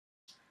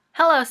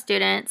Hello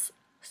students!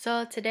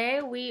 So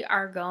today we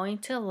are going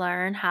to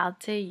learn how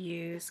to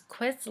use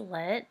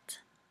Quizlet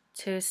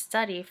to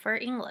study for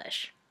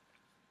English.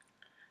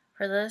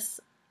 For this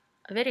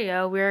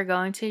video we are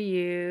going to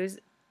use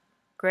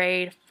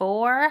grade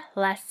 4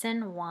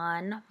 lesson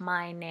 1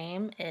 My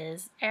Name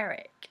is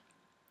Eric.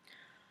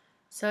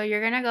 So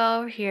you're going to go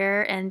over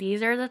here and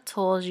these are the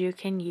tools you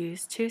can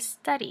use to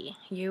study.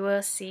 You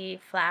will see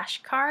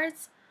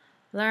flashcards,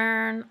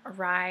 learn,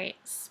 write,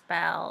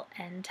 spell,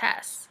 and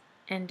test.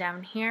 And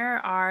down here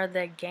are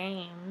the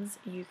games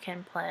you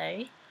can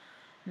play,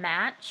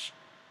 match,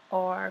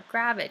 or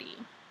gravity.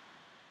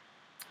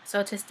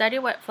 So to study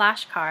with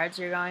flashcards,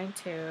 you're going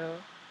to,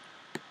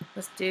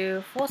 let's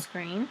do full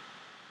screen.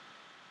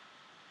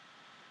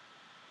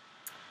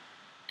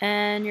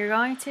 And you're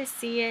going to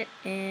see it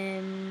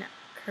in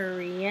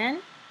Korean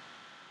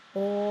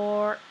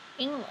or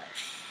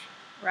English.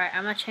 Right,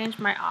 I'm going to change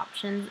my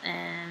options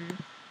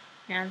and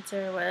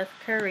answer with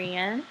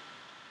Korean.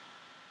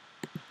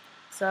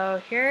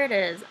 So here it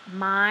is.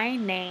 My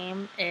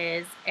name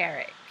is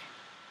Eric.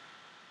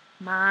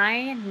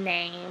 My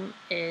name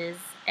is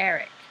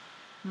Eric.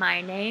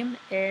 My name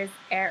is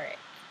Eric.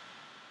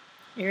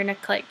 You're going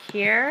to click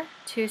here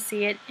to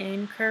see it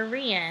in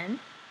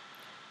Korean.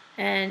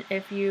 And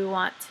if you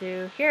want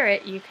to hear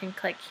it, you can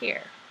click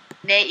here.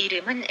 내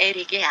이름은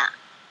에릭이야.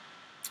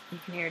 You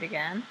can hear it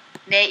again.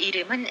 내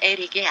이름은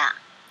에릭이야.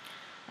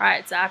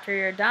 Alright, so after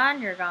you're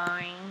done, you're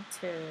going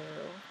to,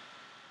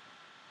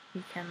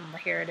 you can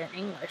hear it in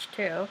English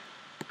too.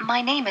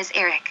 My name is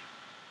Eric.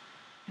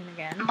 And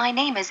again. My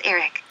name is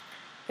Eric.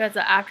 Because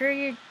after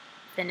you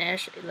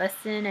finish,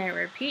 listen and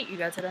repeat, you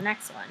go to the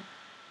next one.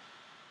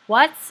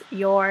 What's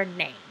your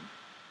name?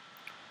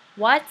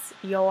 What's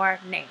your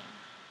name?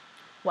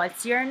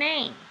 What's your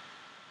name?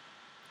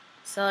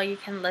 So you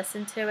can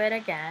listen to it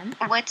again.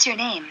 What's your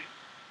name?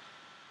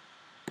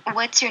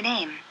 What's your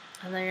name?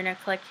 And then you're going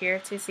to click here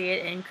to see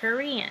it in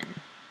Korean.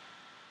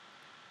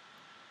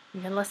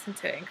 You can listen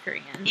to it in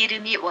Korean.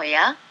 이름이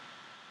뭐야?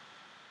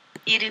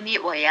 이름이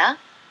뭐야?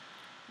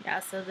 Yeah,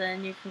 so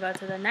then you can go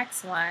to the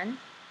next one.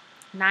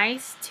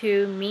 Nice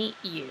to meet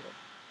you.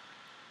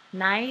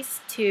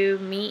 Nice to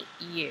meet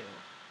you.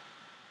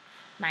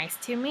 Nice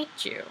to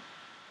meet you.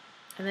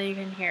 And then you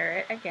can hear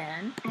it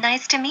again.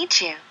 Nice to meet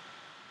you.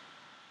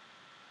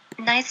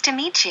 Nice to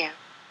meet you.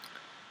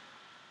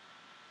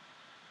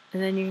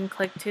 And then you can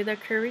click to the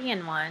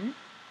Korean one.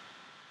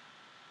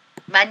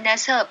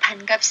 만나서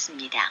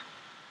반갑습니다.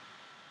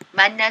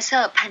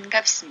 만나서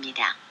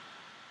반갑습니다.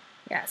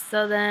 Yeah,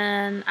 so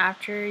then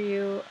after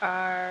you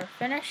are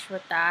finished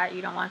with that,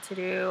 you don't want to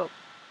do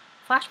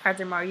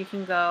flashcards anymore, you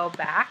can go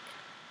back.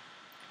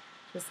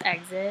 Just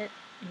exit,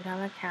 you don't have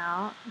an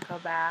account, go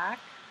back.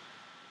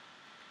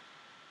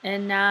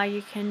 And now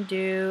you can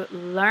do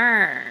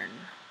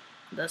learn,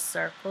 the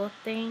circle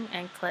thing,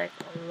 and click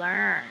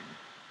learn.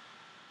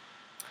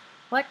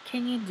 What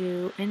can you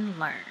do in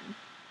learn?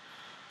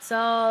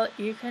 So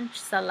you can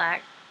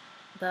select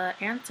the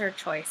answer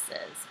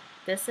choices.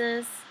 This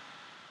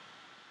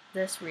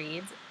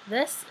reads,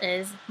 this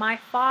is my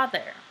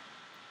father.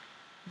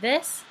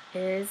 This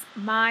is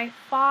my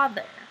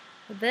father.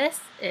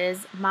 This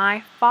is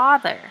my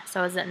father.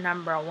 So is it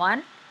number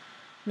 1,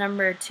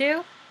 number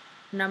 2,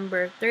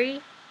 number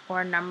 3,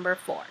 or number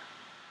 4?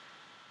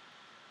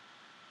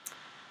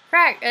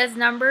 Correct, it's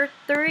number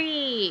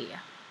 3.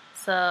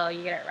 So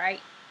you get it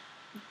right.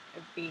 It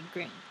would be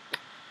green.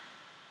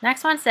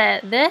 Next one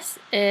said, this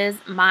is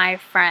my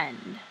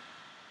friend.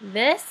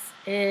 This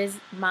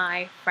is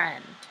my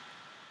friend.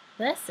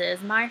 This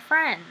is my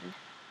friend.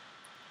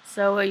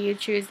 So will you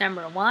choose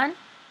number 1,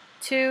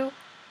 2,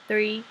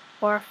 3,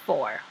 or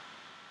 4?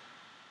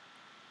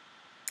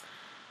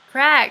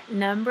 Correct,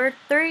 number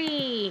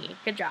 3.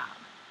 Good job.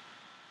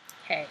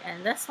 Okay,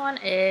 and this one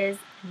is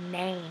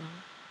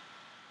name.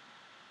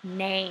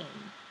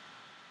 Name.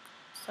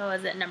 So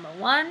is it number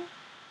 1,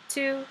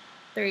 2,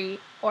 3,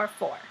 or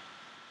 4?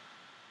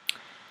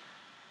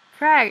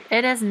 Correct,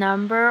 it is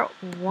number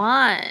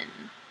 1.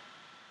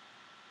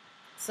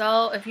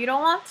 So if you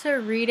don't want to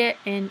read it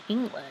in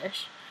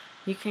English,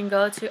 you can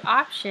go to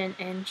option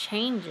and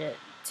change it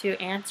to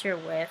answer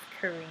with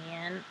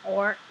Korean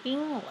or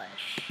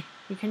English.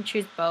 You can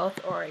choose both,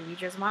 or if you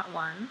just want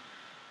one.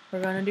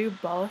 We're going to do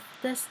both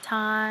this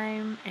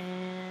time,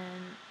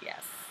 and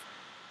yes.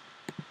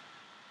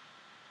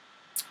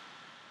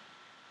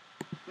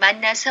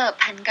 만나서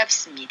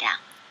반갑습니다.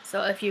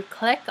 So if you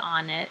click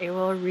on it, it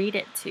will read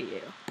it to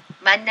you.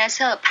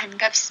 만나서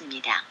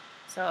반갑습니다.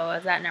 So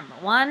is that number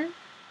 1,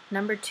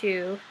 number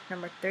 2,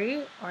 number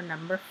 3, or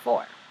number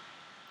 4?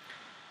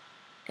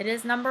 It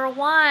is number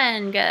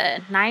 1.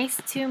 Good.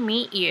 Nice to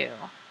meet you.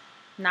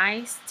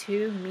 Nice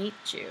to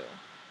meet you.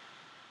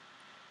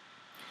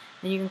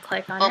 And you can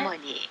click on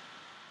어머니. it.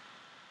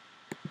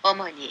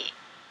 어머니.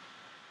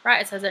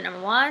 Right, so is it number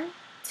 1,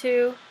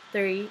 2,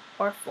 3,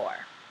 or 4?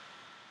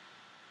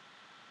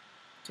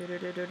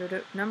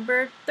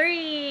 Number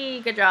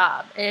 3. Good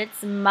job.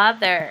 It's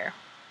mother.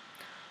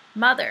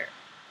 Mother.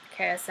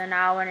 Okay, so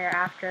now when you're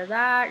after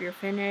that, you're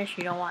finished,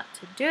 you don't want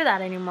to do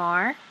that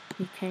anymore,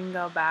 you can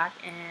go back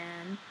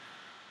and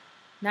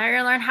now you're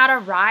gonna learn how to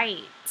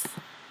write.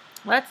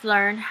 Let's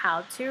learn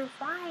how to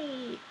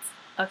write.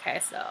 Okay,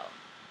 so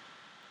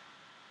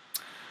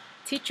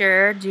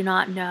teacher do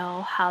not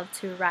know how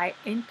to write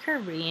in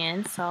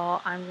Korean,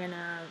 so I'm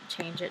gonna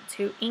change it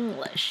to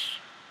English.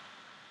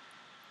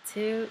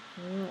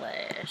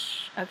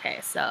 Okay,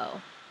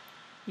 so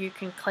you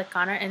can click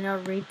on it and it'll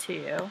read to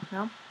you.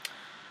 No?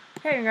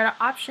 Okay, you're gonna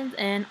options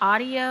and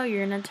audio.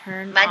 You're gonna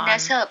turn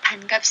만나서 on.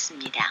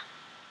 반갑습니다.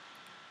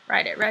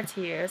 Right, it read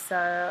to you.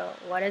 So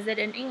what is it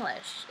in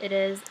English? It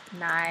is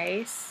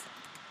nice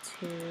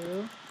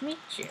to meet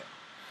you.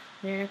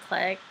 You're gonna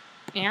click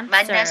answer.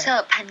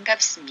 만나서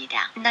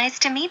반갑습니다. Nice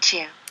to meet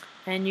you.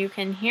 And you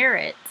can hear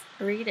it,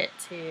 read it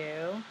to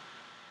you.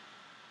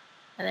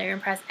 And then you're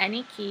gonna press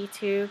any key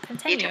to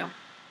continue. 이름.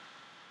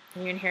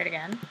 And you're gonna hear it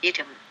again.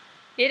 이름.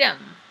 이름,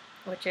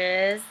 which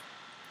is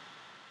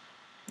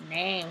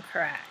name,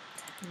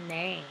 correct.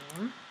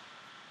 Name.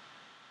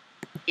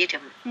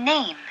 이름.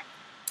 Name.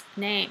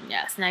 Name,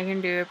 yes. Now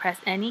you're gonna press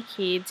any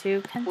key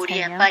to 우리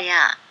continue.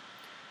 아빠야.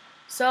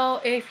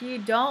 So if you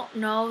don't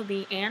know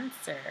the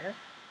answer,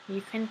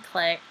 you can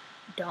click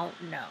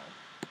don't know.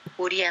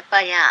 우리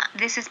아빠야.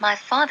 This is my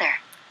father.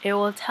 It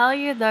will tell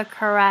you the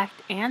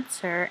correct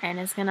answer and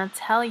it's gonna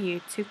tell you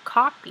to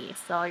copy.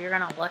 So you're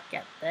gonna look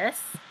at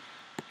this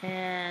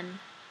and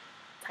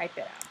type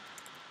it out.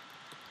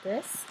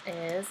 This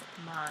is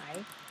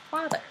my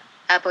father.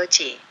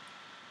 아버지.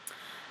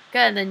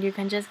 Good, then you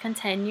can just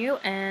continue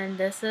and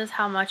this is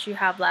how much you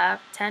have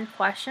left. 10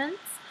 questions.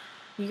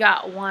 You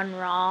got 1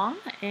 wrong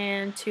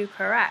and 2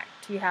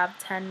 correct. You have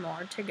 10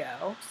 more to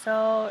go.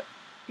 So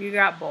you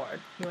got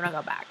bored. You want to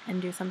go back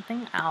and do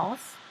something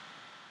else.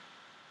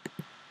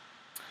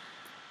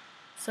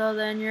 So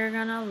then you're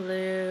gonna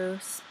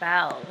lose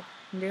spell.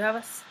 You do have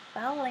a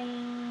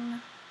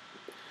spelling.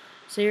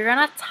 So you're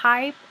gonna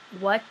type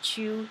what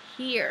you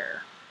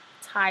hear.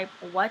 Type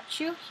what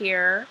you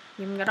hear.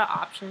 You can go to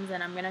options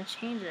and I'm gonna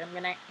change it. I'm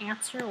gonna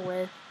answer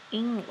with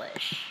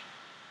English.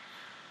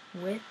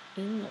 With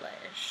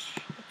English.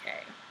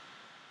 Okay.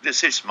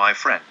 This is my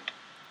friend.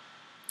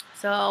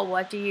 So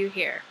what do you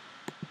hear?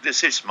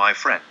 This is my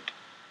friend.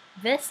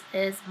 This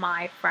is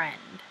my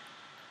friend.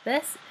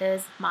 This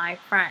is my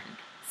friend.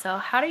 So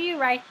how do you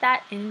write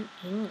that in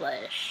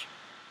English?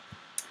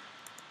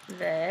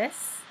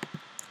 This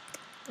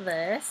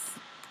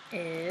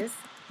is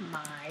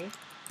my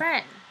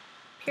friend.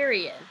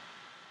 Period.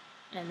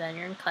 And then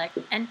you're going to click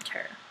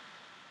enter.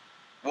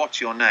 What's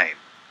your name?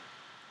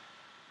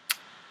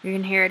 You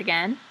can hear it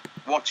again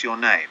What's your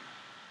name?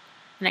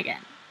 and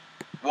again.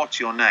 What's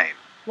your name?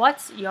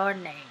 What's your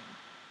name?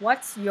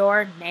 What's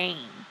your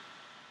name?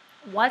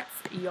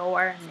 What's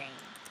your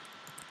name?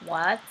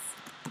 What's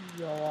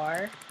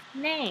your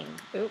name?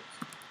 Oops.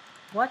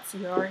 What's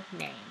your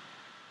name?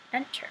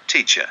 Enter.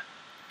 Teacher.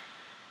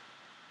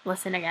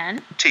 Listen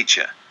again.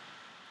 Teacher.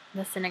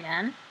 Listen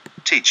again.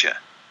 Teacher.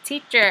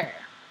 Teacher.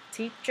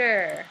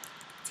 Teacher.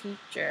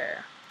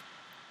 Teacher.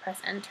 Press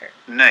enter.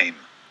 Name.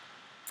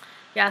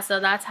 Yeah, so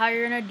that's how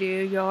you're going to do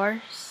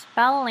your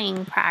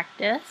spelling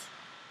practice.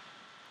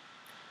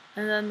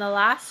 And then the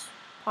last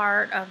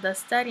part of the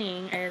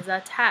studying is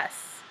a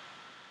test.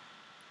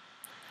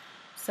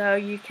 So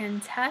you can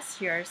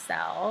test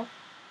yourself.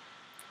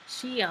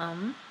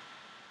 시험.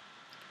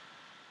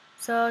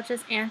 So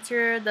just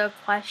answer the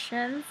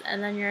questions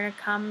and then you're going to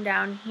come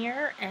down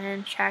here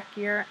and check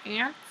your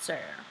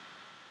answer.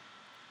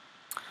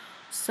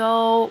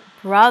 So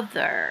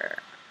brother.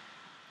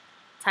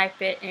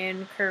 Type it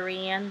in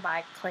Korean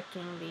by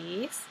clicking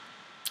these.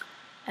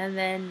 And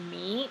then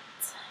meet,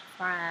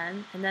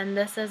 friend. And then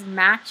this is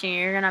matching.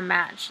 You're going to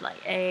match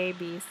like A,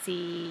 B,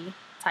 C.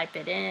 Type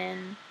it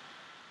in.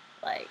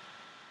 Like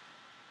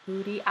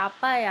우리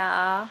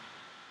아빠야.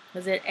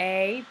 Was it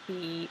A,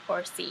 B,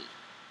 or C?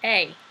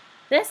 A.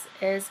 This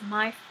is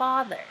my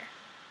father.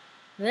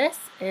 This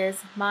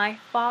is my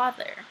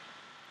father.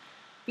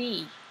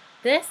 B.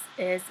 This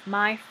is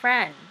my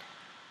friend.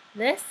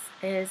 This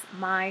is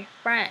my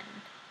friend.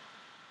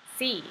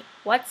 C.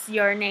 What's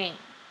your name?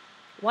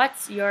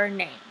 What's your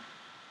name?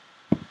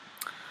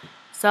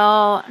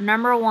 So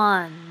number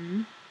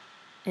 1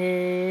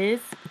 is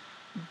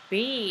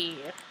B.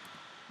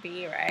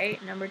 B,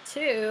 right? Number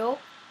 2,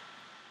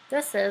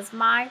 this is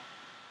my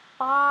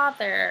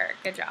father.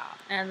 Good job.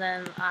 And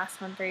then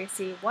last one, 3,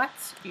 C.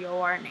 What's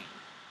your name?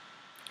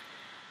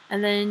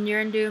 And then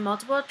you're going to do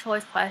multiple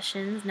choice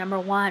questions. Number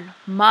 1,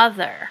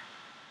 mother.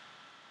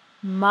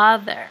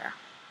 Mother.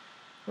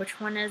 Which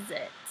one is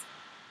it?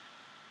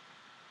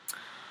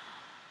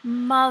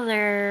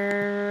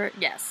 Mother.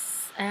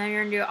 Yes. And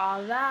you're going to do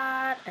all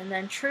that. And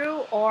then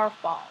true or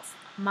false.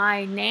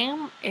 My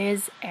name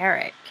is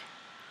Eric.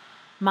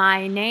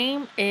 My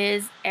name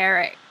is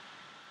Eric.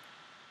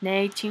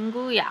 내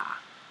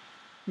친구야.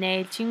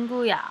 내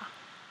친구야.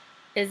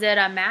 Is it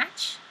a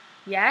match?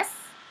 Yes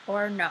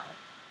or no?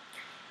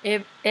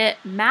 If it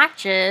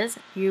matches,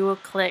 you will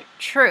click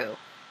true.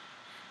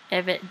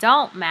 If it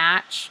don't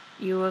match,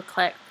 you would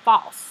click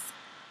false.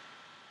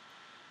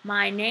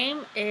 My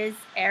name is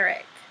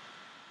Eric.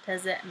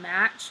 Does it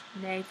match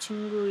내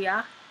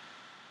친구야?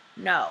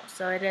 No,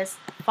 so it is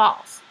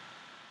false.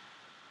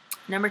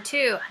 Number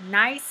 2,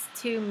 nice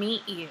to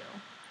meet you.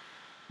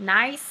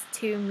 Nice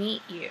to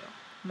meet you.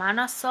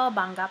 만나서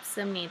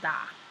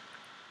반갑습니다.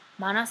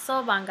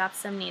 만나서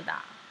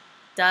반갑습니다.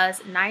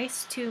 Does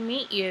nice to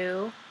meet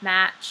you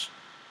match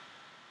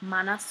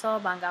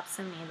만나서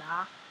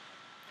반갑습니다?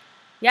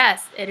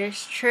 Yes, it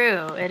is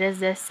true. It is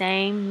the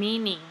same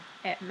meaning.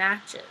 It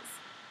matches.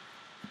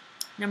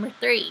 Number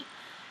 3,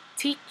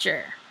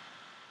 teacher.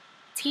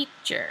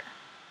 Teacher.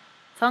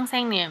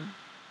 선생님.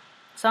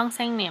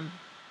 선생님.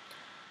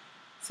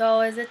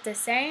 So is it the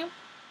same?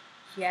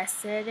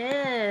 Yes, it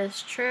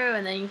is. True.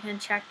 And then you can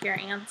check your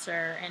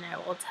answer and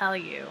it will tell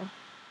you.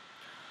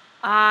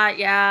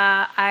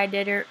 Yeah, I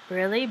did it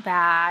really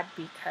bad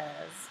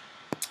because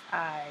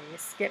I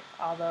skipped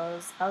all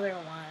those other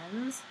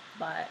ones.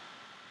 But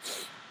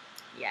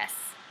yes.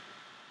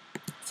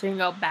 So you can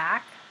go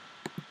back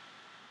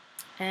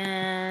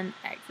and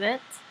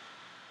exit.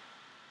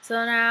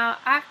 So now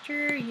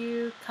after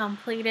you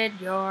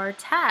completed your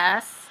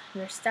tests,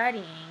 your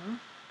studying,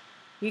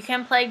 you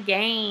can play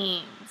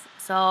games.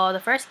 So the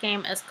first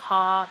game is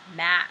called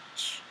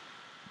Match.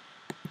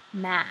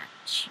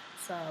 Match.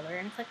 So we're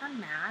going to click on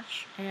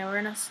Match and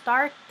we're going to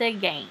start the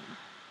game.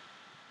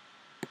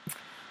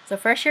 So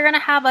first you're going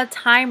to have a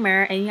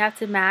timer and you have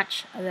to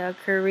match the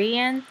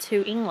Korean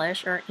to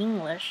English or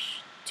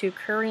English to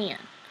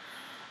Korean.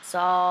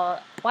 So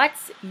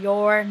what's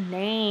your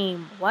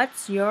name?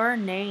 What's your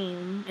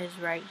name is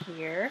right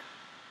here.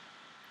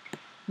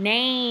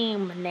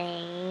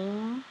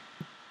 Name.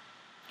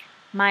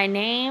 My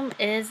name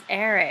is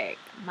Eric.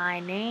 My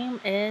name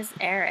is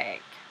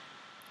Eric.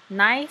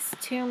 Nice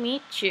to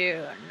meet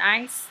you.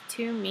 Nice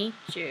to meet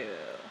you.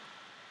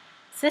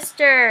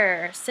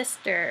 Sister.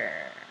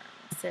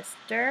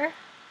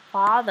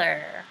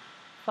 Father.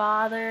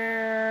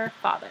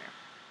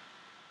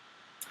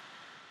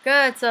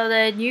 Good, so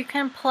then you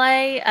can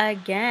play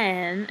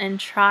again and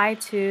try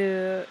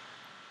to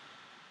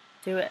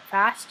do it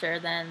faster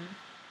than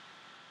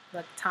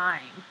the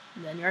time,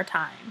 than your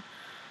time.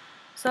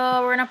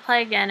 So we're going to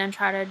play again and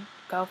try to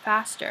go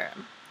faster.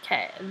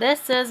 Okay,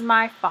 this is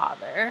my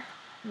father.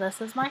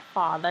 This is my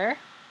father.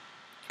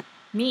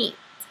 Meet.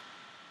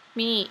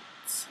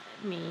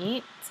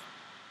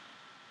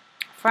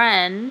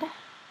 Friend.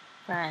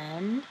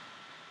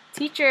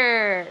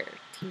 Teacher.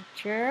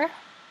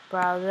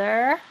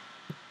 Brother.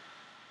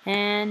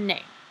 And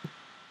name.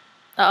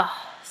 Oh,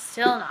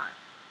 still not.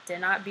 Did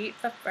not beat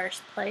the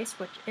first place,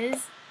 which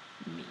is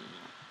me.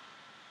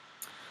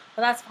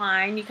 Well, that's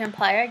fine. You can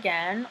play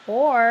again,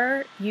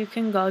 or you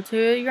can go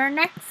to your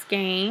next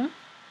game.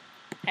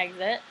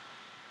 Exit.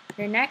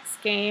 Your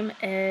next game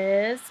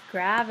is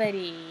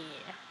Gravity.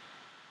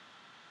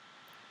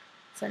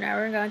 So now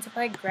we're going to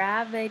play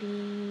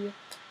Gravity.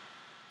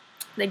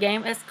 The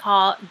game is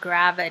called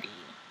Gravity.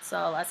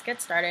 So let's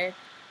get started.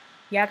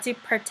 You have to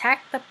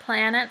protect the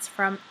planets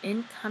from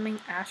incoming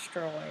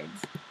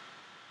asteroids.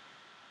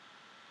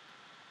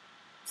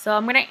 So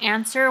I'm going to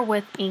answer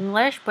with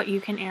English, but you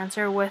can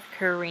answer with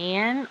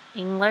Korean,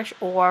 English,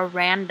 or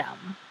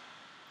random.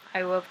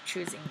 I will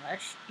choose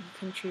English. You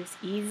can choose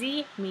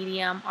easy,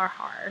 medium, or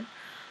hard.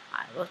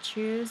 I will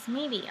choose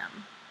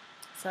medium.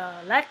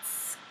 So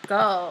let's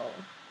go.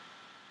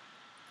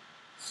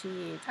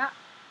 시작.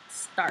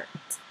 Start.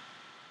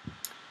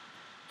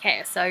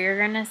 Okay, so you're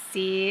gonna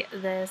see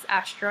this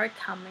asteroid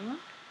coming.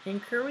 In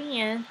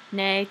Korean,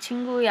 내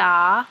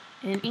친구야.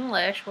 In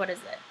English, what is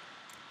it?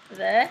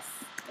 This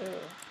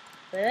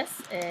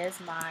is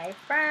my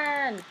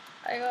friend.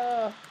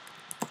 아이고.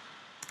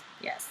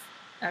 Yes.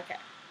 Okay.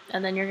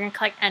 And then you're gonna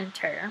click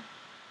enter.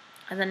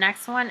 And the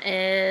next one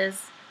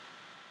is,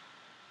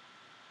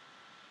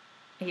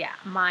 yeah,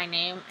 my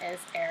name is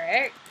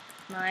Eric.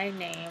 My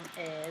name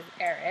is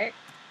Eric.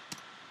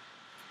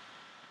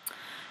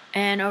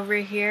 And over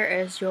here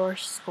is your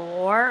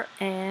score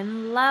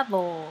and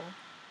level.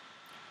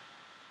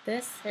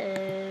 This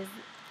is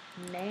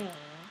name.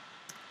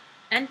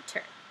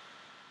 Enter.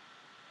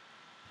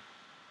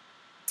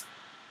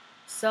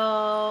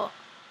 So,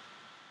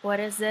 what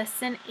is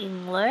this in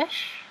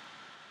English?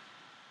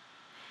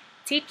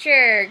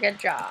 Teacher. Good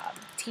job.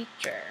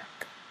 Teacher.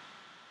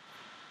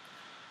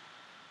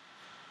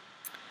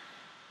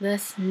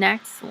 This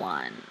next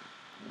one.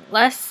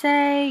 Let's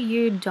say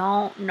you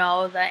don't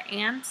know the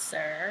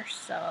answer,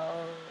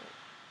 so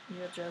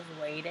you'll just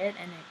wait it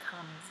and it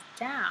comes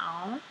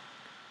down.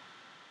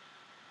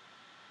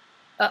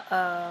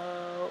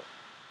 Uh-oh.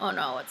 Oh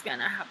no, what's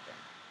gonna happen?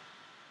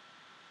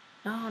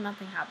 No,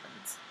 nothing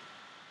happens.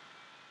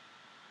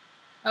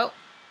 Oh.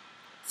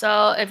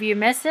 So if you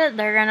miss it,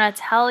 they're gonna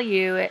tell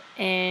you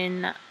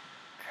in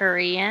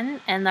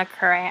Korean and the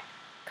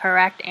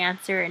correct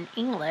answer in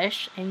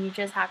English, and you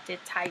just have to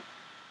type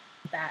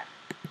that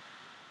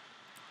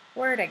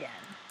word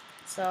again.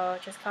 So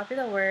just copy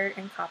the word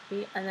and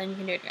copy, and then you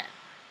can do it again.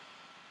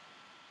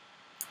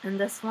 And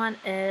this one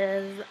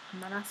is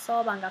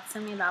만나서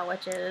반갑습니다,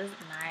 which is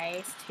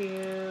nice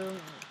to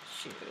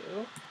meet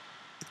you.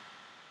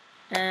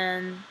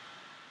 And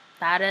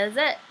that is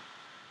it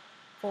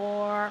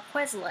for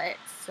Quizlet.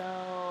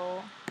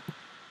 So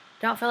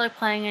don't feel like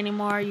playing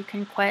anymore. You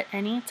can quit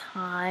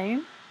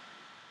anytime.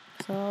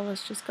 So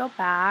let's just go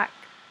back.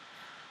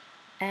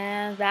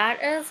 And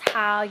that is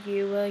how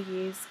you will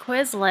use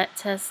Quizlet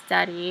to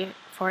study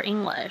for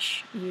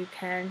English. You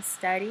can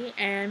study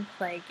and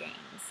play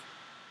games.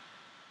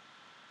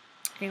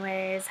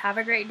 Anyways, have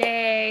a great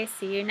day.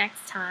 See you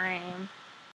next time.